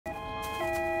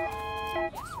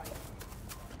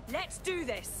Let's do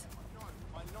this.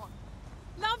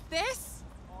 Love this.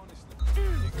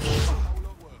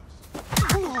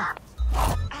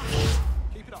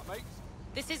 Keep it up, mate.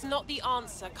 This is not the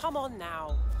answer. Come on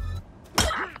now.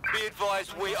 Be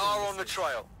advised, we are on the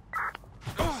trail.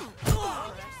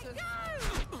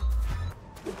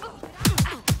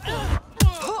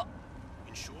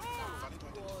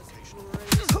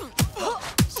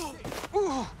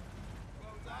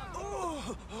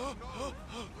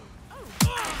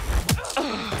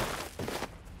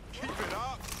 Keep it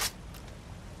up.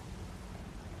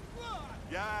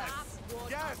 Yes.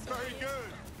 Yes, very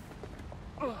good.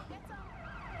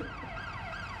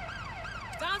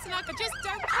 Dancing like I just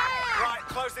don't care. Right,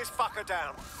 close this fucker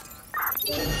down.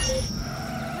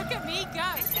 Look at me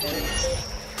go.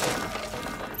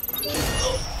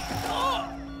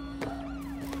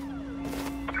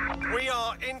 We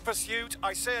are in pursuit.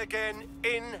 I say again,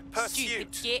 in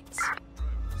pursuit. Stupid git.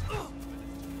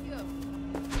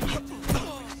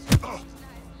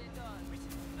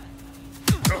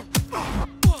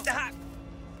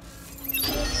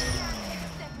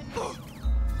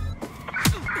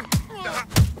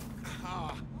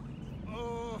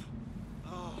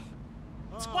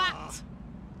 Twat.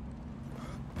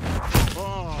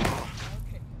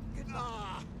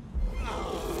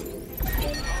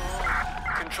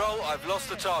 Control, I've lost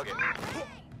the target.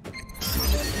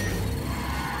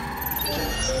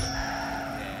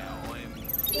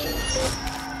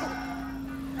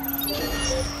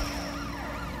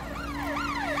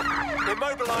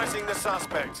 Immobilizing the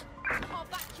suspect. I'll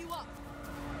back you up.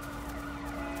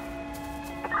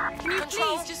 Can you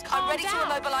Control, please just calm I'm ready down? to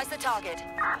immobilize the target.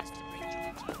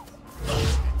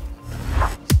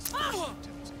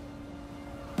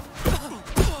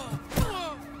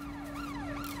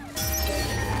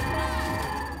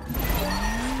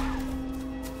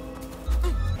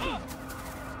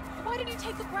 Why don't you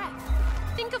take a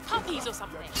breath? Think of puppies or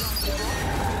something.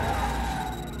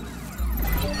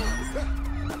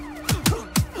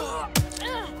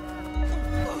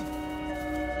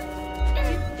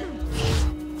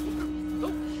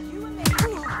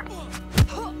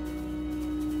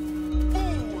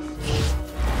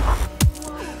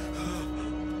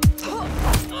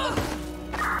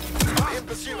 In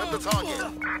pursuit of the target.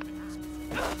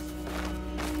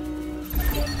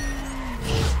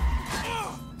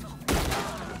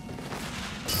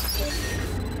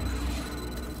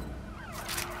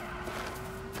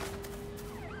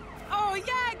 Oh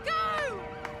yeah, go!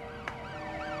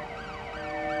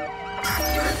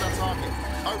 Hit the target.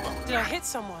 Over. Did I hit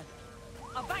someone?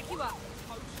 I'll back you up.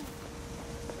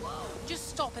 Just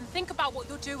stop and think about what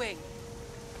you're doing.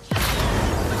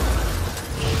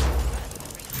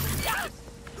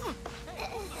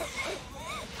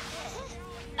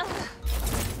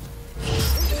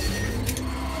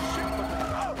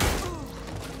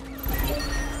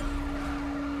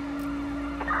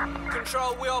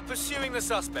 Control, we are pursuing the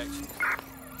suspect.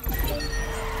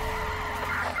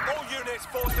 All units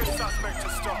force the suspect to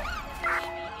stop.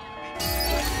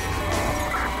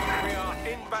 We are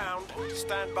inbound.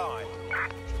 Stand by.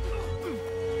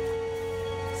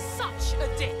 Such a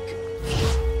dick.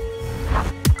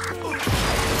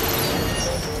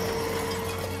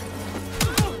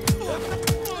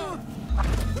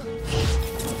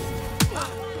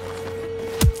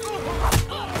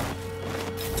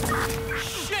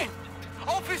 Shit!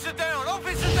 Officer down!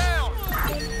 Officer down!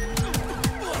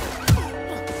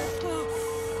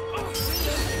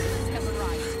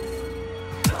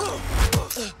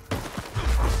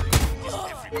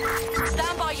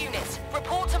 Stand by units.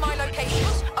 Report to my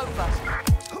locations. Over.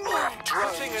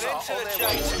 Putting an end to the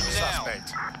chase now.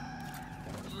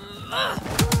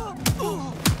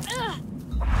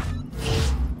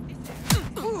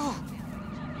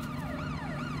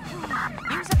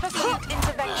 Use a pursuit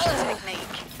intervention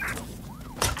technique.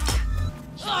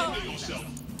 Surrender yourself.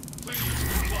 Failure to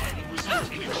comply will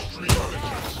result in extreme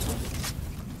measures.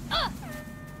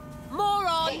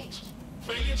 Moron! Halt.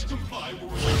 Failure to comply will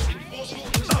result in forceful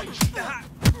intervention.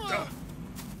 Warning.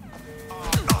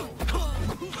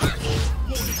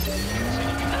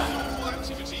 Continuing unlawful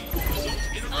activity will result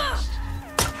in arrest.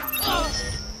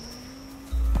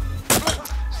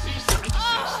 Cease and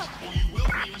desist, or you will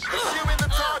be responsible. Pursuing the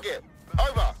target.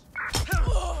 Over.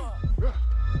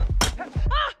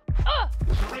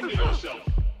 Surrender yourself.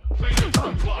 Failure to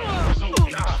comply will result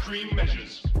in extreme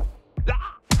measures. Cease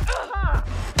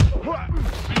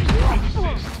and desist,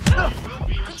 or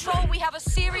you will be Control, we have a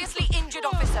seriously injured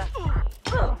officer.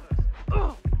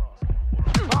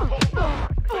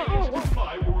 Failure to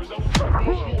comply will result in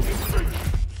forceful intervention.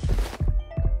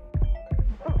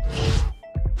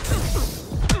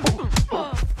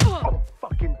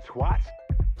 Fucking twat.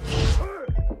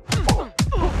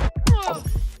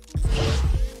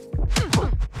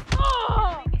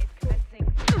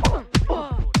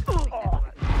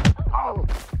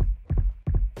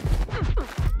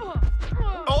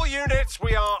 units,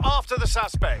 we are after the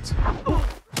suspect.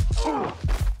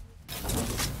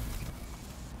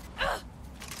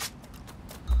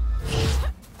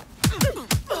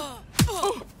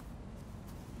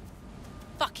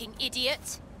 Fucking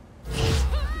idiot.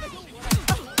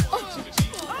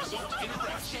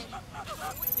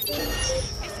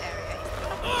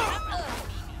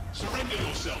 Surrender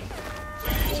yourself.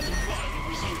 Failure to comply will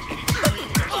result in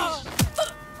extreme measures.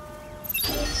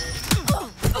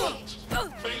 Halt.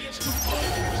 Failure to comply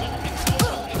will result in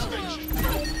forceful intervention.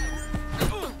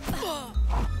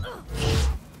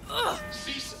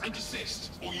 Cease and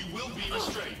desist, or you will be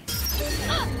restrained.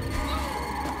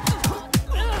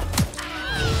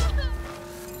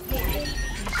 Warning.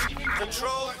 Continuing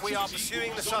Control, we are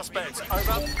pursuing the suspect.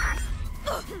 Over.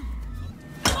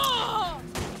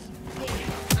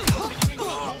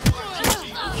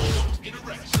 in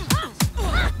arrest.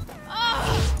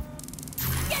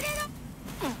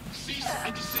 Cease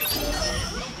and desist, or you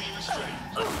will be restrained.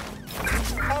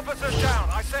 Officer down.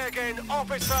 I say again,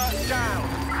 officer down.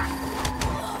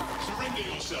 Surrender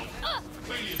yourself.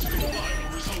 Failure to comply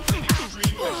will result in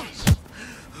extreme measures.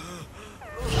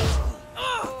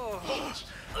 Halt.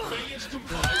 Failure to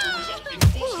comply will result in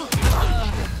forceful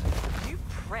intervention. You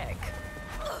prick.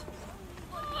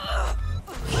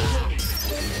 Warning.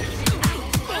 Continuing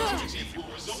illegal activity will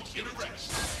result in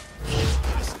arrest.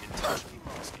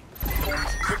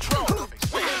 Control,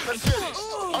 we in pursuit.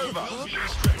 Over. Will be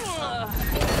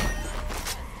restrained.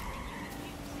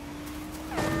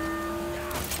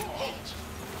 Halt.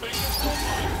 Failure to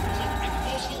comply will result in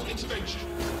forceful intervention.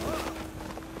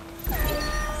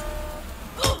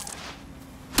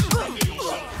 Surrender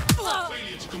yourself.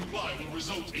 Failure to comply will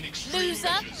result in extreme Loser.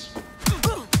 measures.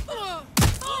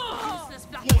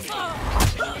 Warning.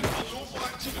 Continuing unlawful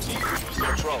activity will result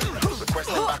Control, in arrest.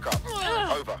 requesting backup.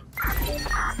 Over.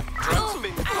 Drones have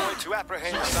been deployed to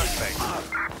apprehend the suspect.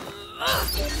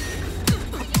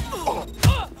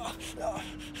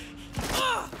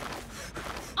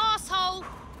 Arsehole.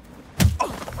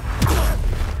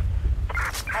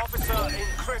 Officer in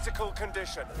critical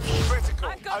condition. Critical.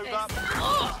 I've got Over.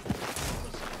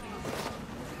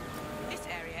 This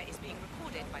area is being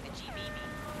recorded by the GBB.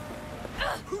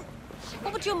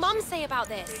 What would your mum say about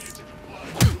this?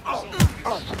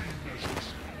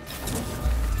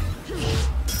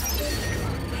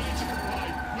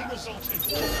 Will result in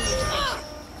forceful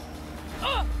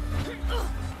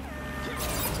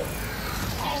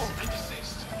cease and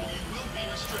desist, or you will be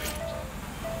restrained.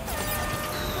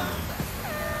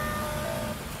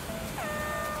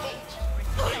 Halt.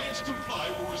 Failure to comply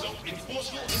will result in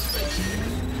forceful intervention.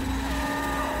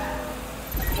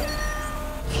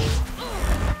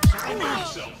 Surrender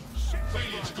yourself.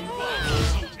 Failure to comply will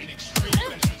result in extreme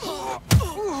measures.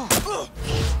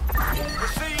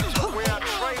 Received, we are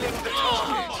trailing the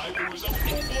target. Comply will result in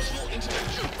forceful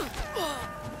intervention.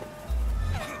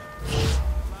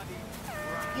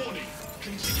 Warning.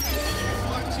 Continuing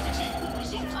unlawful activity will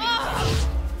result in arrest.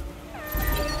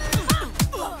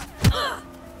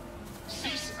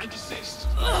 Cease and desist.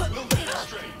 Will be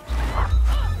restrained.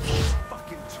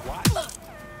 Fucking twat.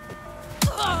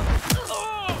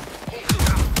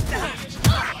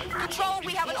 Control,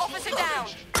 we have an officer down.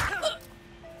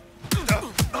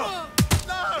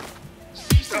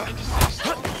 Cease and desist,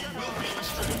 or you will be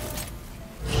restrained.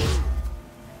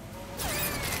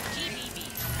 GBB.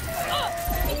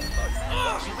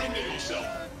 Surrender yourself.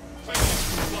 Failure to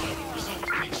comply will result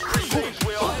in extreme measures.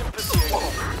 We are in pursuit.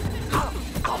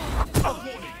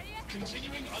 Warning.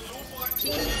 Continuing unlawful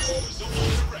activity will result in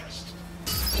arrest.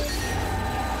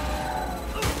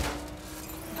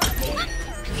 Warning.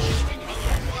 Continuing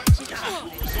unlawful activity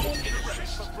will result in arrest.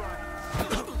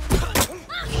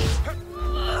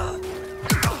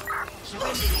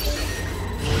 Surrender yourself.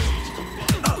 Failure to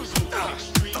comply will result in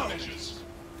extreme measures.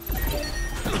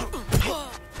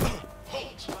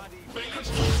 Halt. Failure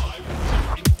to comply will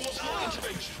result in forceful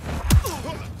intervention.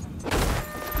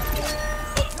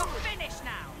 You're finished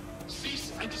now. Cease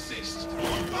and desist, or you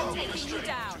will be Taking you restrained.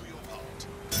 down.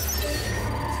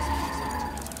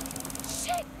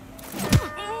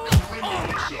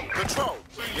 Surrender yourself. Control,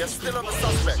 we are still on the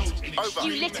suspect. Over.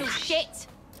 You little shit.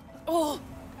 Oh,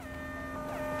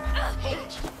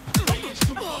 Halt. Failure to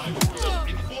comply will result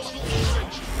in forceful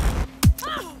intervention.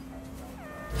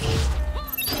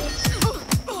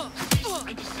 Cease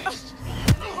and desist,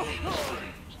 or you will be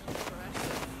restrained.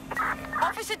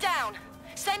 Officer down.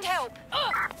 Send help.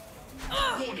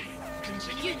 Warning.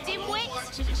 Continuing You dimwit. unlawful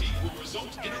activity will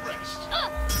result in arrest.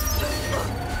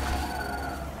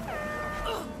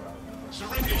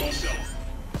 Surrender yourself.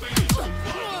 Failure to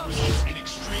comply will result in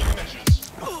extreme measures.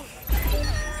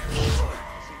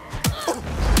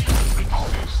 Cease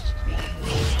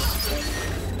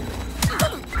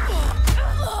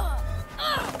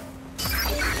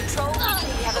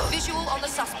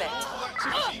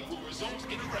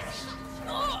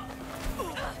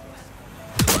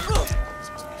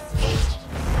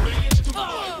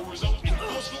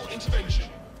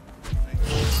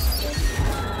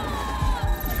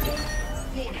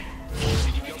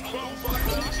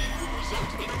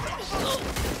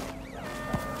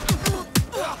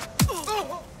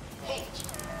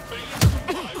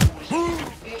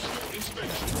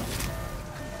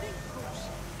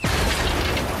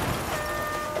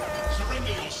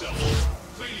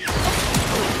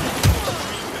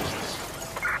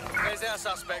There's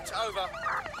our suspect. Over.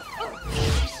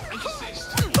 Cease and desist,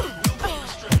 or you will be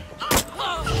restrained.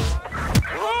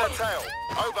 We're on their tail.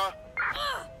 Over.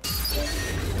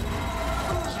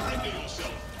 Surrender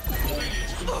yourself. Failure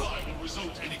to comply will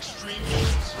result in extreme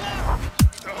measures.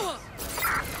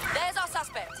 There's our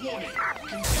suspect. Warning.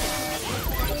 Continuing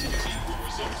unlawful activity will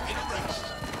result in arrest.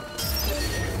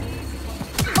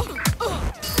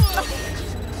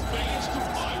 Failure to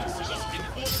comply will result in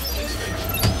forceful intervention.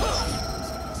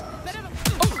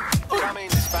 Jamming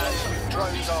dispatch.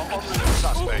 Drones are on the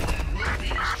suspect. Will be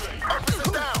restrained.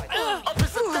 Officer down!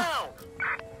 Officer down!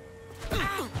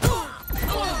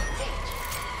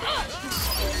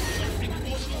 In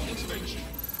forceful intervention.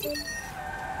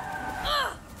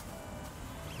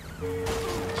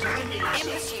 Surrender In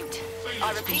yourself. pursuit. Failure I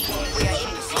to repeat, comply we are will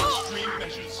in result pursuit. in extreme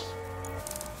measures.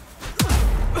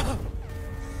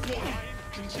 Warning.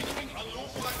 Continuing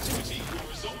unlawful activity will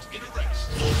result in arrest.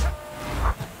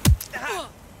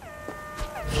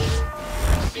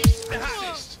 Cease and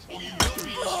desist, or you will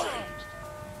be restrained.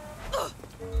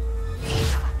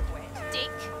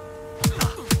 Dick.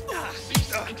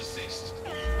 Cease and desist, or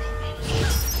you will be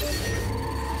restrained.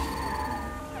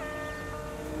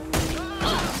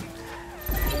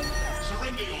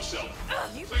 Surrender yourself.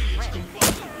 Failure to comply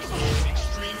will result in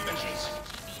extreme measures.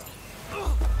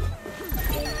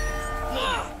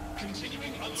 Warning.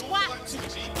 Continuing unlawful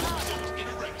activity will result in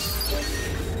arrest.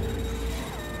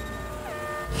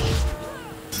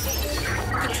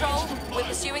 Control, we're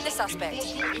pursuing the suspect.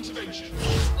 Forceful intervention.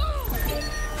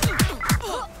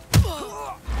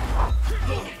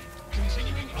 Warning.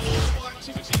 Continuing unlawful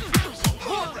activity will result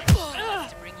in arrest.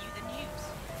 To bring you the news.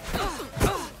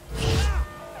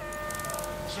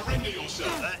 Surrender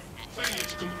yourself. Failure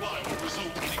to comply will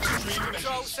result in extreme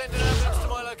Control, measures. send an ambulance to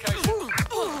my location.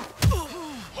 Hold.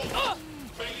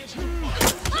 Failure to comply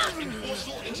will result in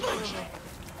forceful intervention.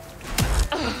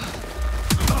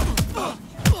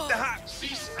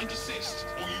 Cease and desist,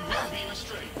 or you will be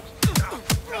restrained.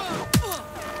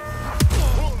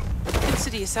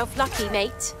 Consider yourself lucky,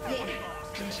 mate. Warning.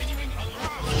 Continuing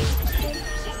unlawful activity will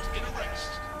result in arrest.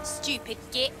 Stupid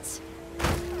git.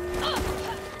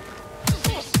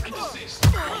 Cease and desist, or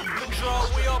you will be Control,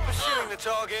 we are pursuing the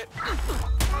target.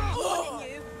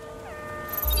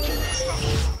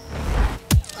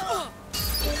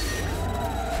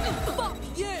 Fuck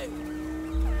you!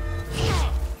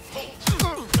 Halt.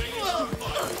 Failure to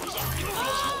comply will result in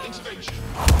forceful intervention.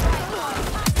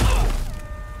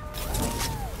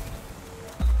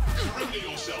 Surrender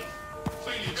yourself.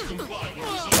 Failure to comply will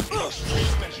result in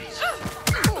extreme measures.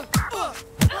 Warning.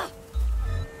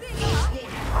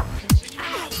 Continuing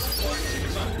unlawful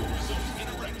activity will result in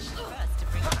arrest.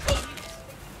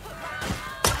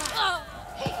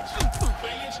 Halt.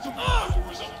 Failure to comply will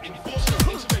result in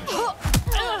forceful intervention.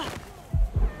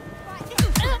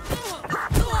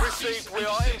 Received, we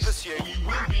are in pursuit. You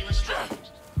will be restrained.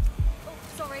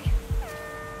 Sorry.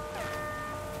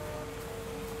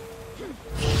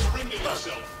 Surrender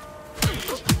yourself. Failure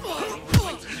to comply will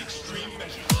result in extreme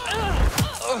measures.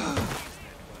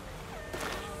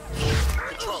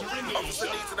 Control, Surrender officer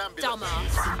yourself. needs an ambulance.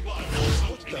 Dumbass. Comply will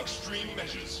result in extreme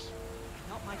measures.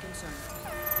 Not my concern.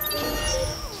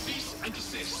 Cease and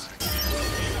desist. You will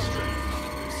be restrained.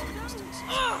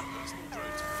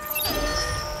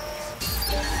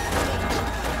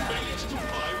 Failure to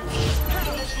comply will result in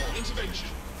forceful intervention.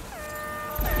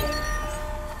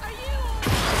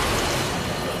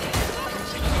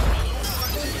 Continuing unlawful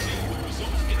activity will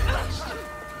result in arrest.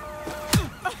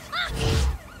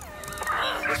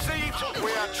 Received,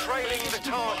 we are trailing the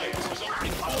target. Will result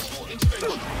in forceful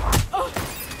intervention.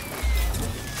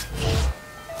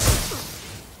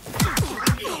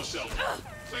 Surrender yourself.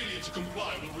 Failure to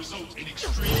comply will result in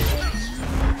extreme measures.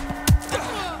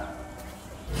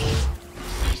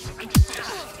 Cease and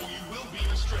desist, or you will be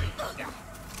restrained.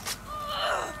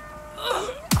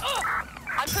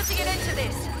 I'm putting an end to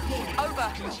this. Over.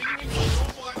 Continuing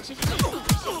unlawful activity will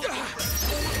result in arrest.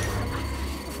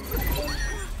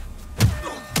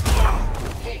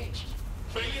 Halt.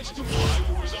 Failure to comply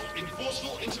will result in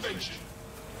forceful intervention.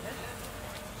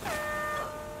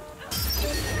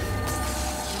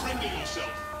 Surrender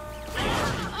yourself. Failure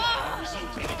to comply will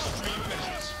result in extreme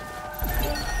measures.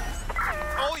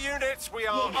 All units, we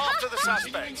are after the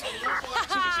Continuing suspect. unlawful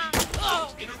activity will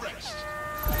result in arrest.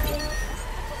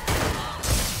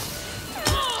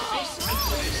 Cease and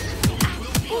desist, or you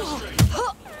will be restrained.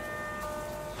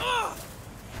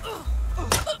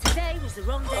 Today was the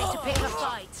wrong day to pick a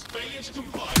fight. Failure to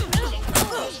comply will result in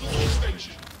forceful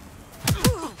intervention.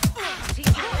 Teach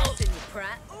you lesson, you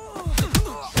prat.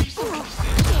 Cease and desist,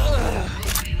 or you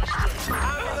will be restrained.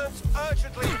 Ambulance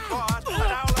urgently required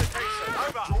at our location.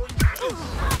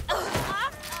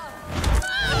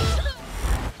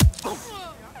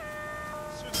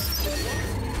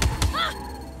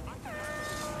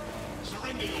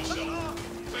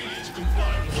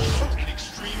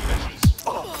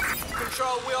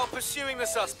 we are pursuing the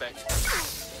suspect.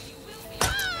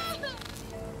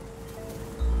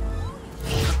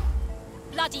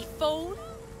 Bloody fool!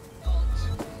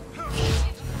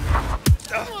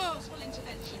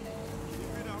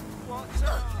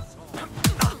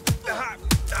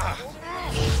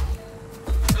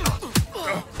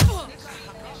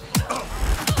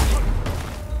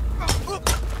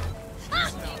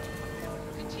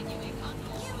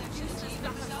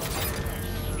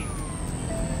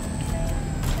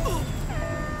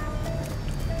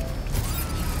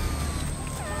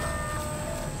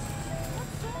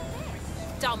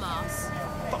 Dumbass.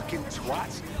 Fucking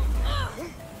twat.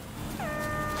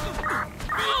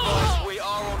 Be advised, we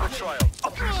are on the trail.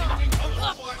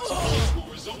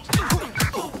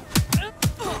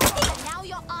 Now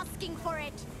you're asking for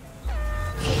it.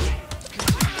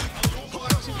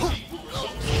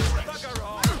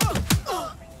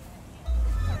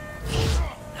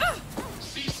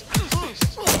 Cease and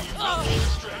desist when you not be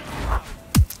astray.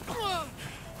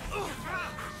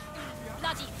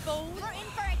 Bloody fool! You're in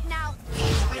for it now.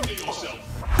 Surrender yourself.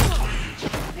 Failure to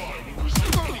comply will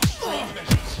result in extreme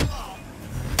measures.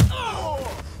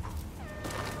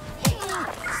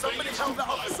 Somebody tell the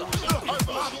officer.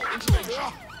 Personal intervention.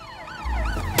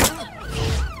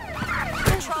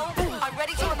 Control, I'm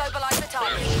ready to immobilize the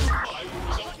target. Comply will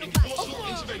result in personal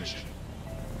intervention.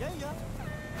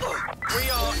 We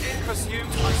are in pursuit.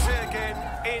 I say again,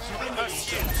 in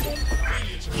pursuit.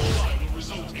 Failure to comply will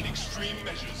result in extreme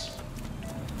measures.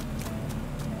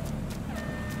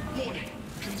 Warning.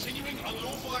 Continuing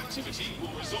unlawful activity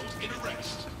will result in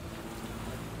arrest.